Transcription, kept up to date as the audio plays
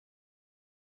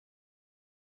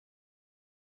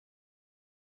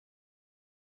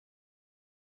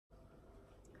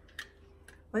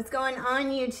What's going on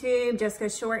YouTube? Jessica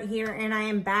Short here, and I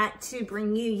am back to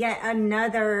bring you yet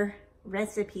another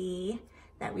recipe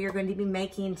that we are going to be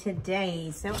making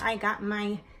today. So I got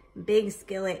my big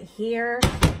skillet here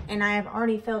and I have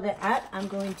already filled it up. I'm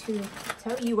going to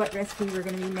tell you what recipe we're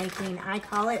going to be making. I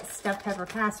call it Stuffed Pepper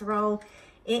Casserole.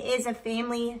 It is a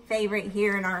family favorite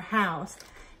here in our house.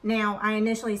 Now, I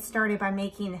initially started by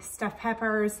making stuffed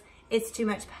peppers. It's too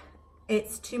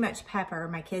much pepper.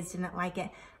 My kids didn't like it.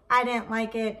 I didn't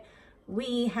like it.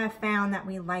 We have found that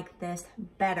we like this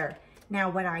better. Now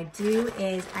what I do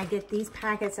is I get these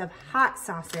packets of hot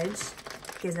sausage,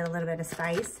 gives it a little bit of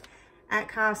spice. At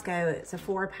Costco, it's a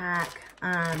 4-pack.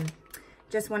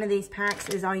 Just one of these packs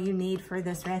is all you need for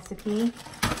this recipe.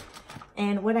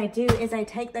 And what I do is I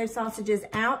take those sausages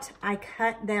out, I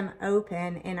cut them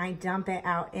open, and I dump it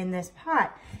out in this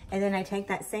pot. And then I take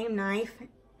that same knife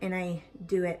and I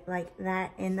do it like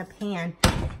that in the pan.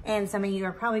 And some of you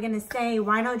are probably gonna say,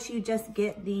 why don't you just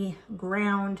get the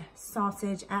ground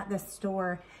sausage at the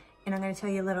store? And I'm gonna tell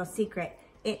you a little secret.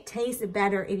 It tastes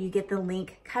better if you get the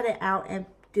link, cut it out and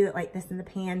do it like this in the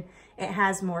pan. It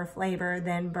has more flavor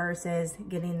than versus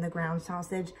getting the ground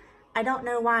sausage. I don't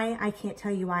know why, I can't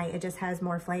tell you why, it just has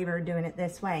more flavor doing it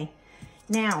this way.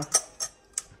 Now,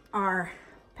 our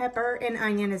pepper and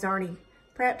onion is already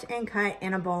prepped and cut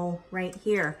in a bowl right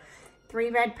here. 3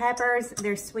 red peppers,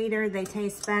 they're sweeter, they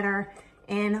taste better,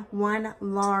 and 1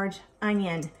 large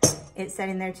onion. It's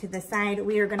sitting there to the side.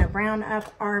 We are gonna brown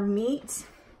up our meat,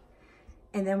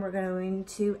 and then we're going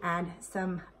to add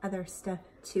some other stuff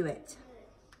to it.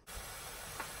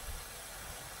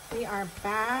 We are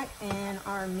back, and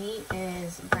our meat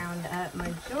is browned up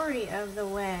majority of the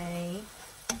way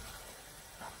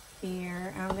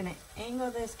here. I'm gonna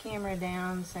angle this camera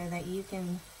down so that you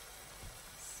can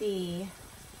see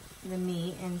the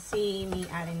meat and see me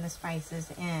adding the spices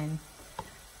in.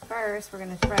 First, we're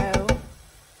gonna throw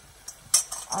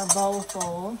our bowl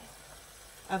full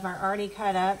of our already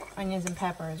cut up onions and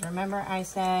peppers. Remember I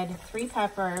said 3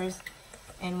 peppers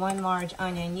and 1 large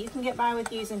onion. You can get by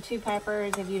with using 2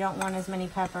 peppers if you don't want as many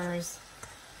peppers.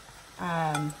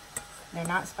 They're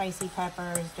not spicy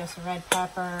peppers, just red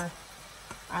pepper.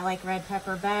 I like red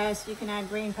pepper best. You can add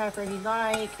green pepper if you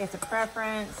like. It's a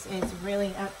preference. It's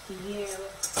really up to you.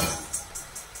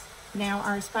 Now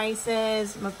our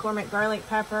spices, McCormick garlic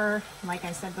pepper. Like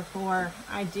I said before,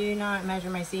 I do not measure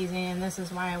my seasoning, and this is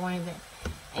why I wanted to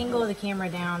angle the camera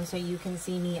down so you can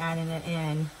see me adding it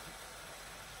in.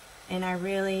 And I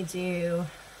really do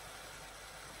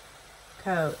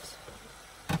coat.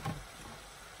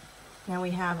 Now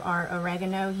we have our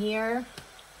oregano here.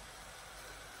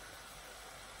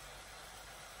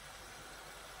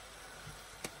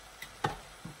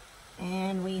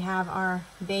 And we have our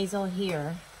basil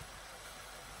here.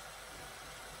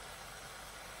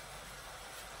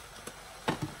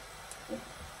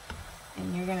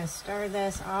 And you're gonna stir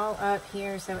this all up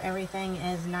here so everything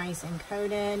is nice and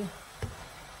coated.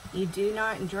 You do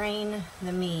not drain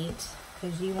the meat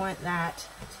because you want that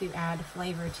to add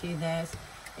flavor to this.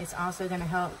 It's also gonna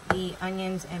help the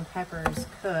onions and peppers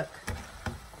cook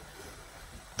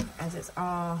as it's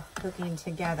all cooking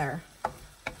together.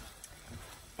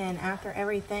 And after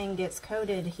everything gets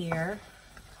coated here,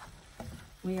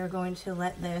 we are going to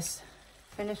let this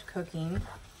finish cooking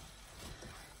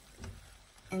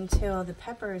until the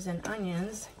peppers and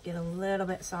onions get a little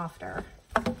bit softer.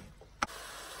 All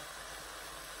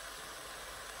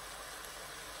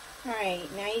right,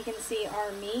 now you can see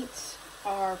our meat,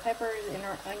 our peppers, and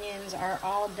our onions are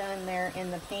all done there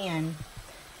in the pan.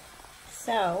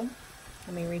 So,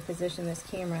 let me reposition this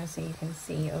camera so you can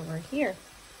see over here.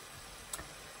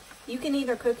 You can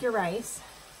either cook your rice,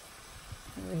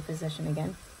 reposition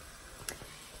again.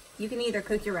 You can either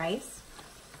cook your rice,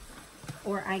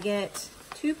 or I get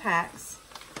 2 packs,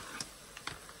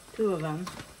 2 of them.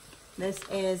 This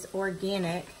is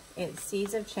organic, it's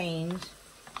Seeds of Change,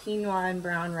 quinoa and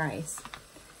brown rice.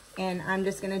 And I'm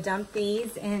just gonna dump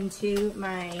these into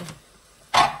my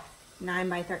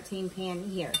 9x13 pan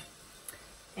here.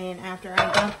 And after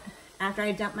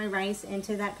I dump my rice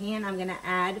into that pan, I'm gonna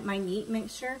add my meat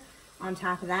mixture on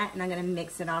top of that, and I'm gonna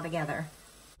mix it all together.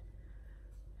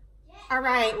 All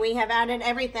right, we have added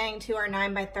everything to our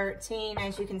 9x13.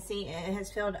 As you can see, it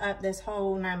has filled up this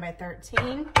whole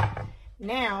 9x13.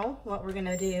 Now, what we're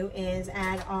gonna do is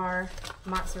add our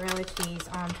mozzarella cheese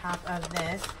on top of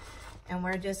this, and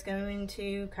we're just going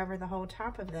to cover the whole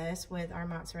top of this with our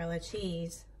mozzarella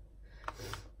cheese.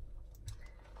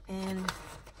 And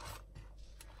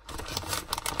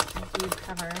as you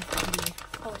cover the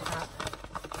whole top,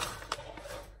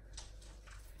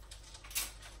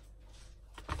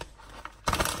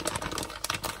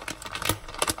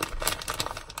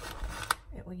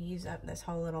 up this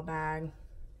whole little bag.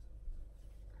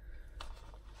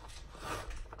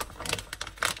 Okay.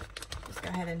 Just go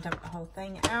ahead and dump the whole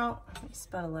thing out. Let me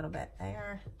spill a little bit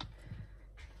there.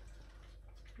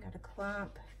 Got a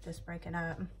clump, just break it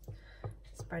up,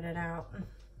 spread it out.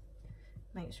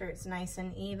 Make sure it's nice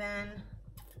and even.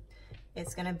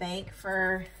 It's gonna bake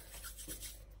for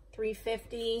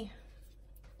 350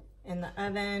 in the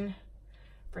oven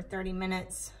for 30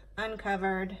 minutes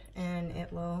uncovered, and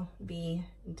it will be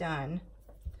done.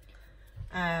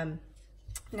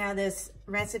 Now this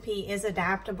recipe is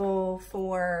adaptable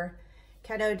for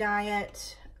keto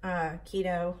diet,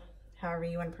 keto, however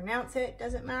you want to pronounce it,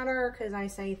 doesn't matter because I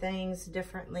say things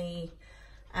differently.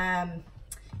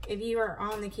 If you are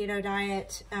on the keto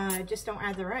diet, just don't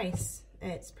add the rice.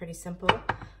 It's pretty simple.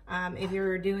 If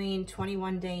you're doing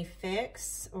 21-day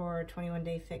fix or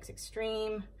 21-day fix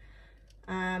extreme,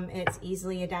 it's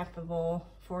easily adaptable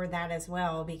for that as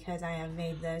well, because I have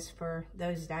made those for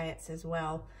those diets as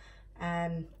well.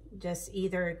 Just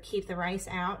either keep the rice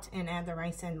out and add the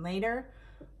rice in later,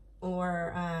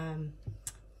 or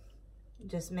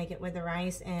just make it with the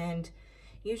rice and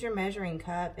use your measuring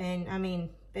cup. And I mean,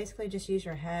 basically just use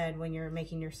your head when you're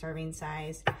making your serving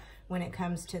size when it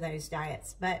comes to those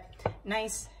diets. But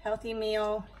nice, healthy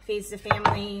meal, feeds the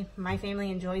family. My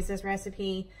family enjoys this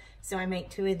recipe, so I make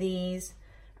 2 of these.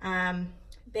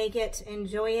 Bake it,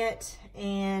 enjoy it,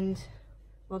 and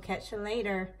we'll catch you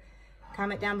later.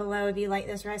 Comment down below if you like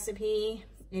this recipe.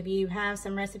 If you have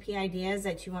some recipe ideas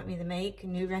that you want me to make,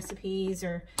 new recipes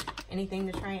or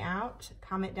anything to try out,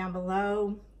 comment down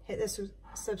below. Hit the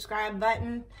subscribe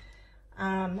button.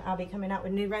 I'll be coming out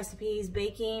with new recipes,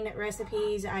 baking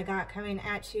recipes I got coming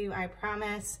at you, I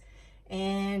promise.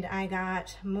 And I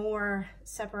got more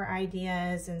supper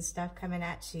ideas and stuff coming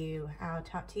at you. I'll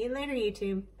talk to you later,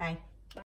 YouTube. Bye.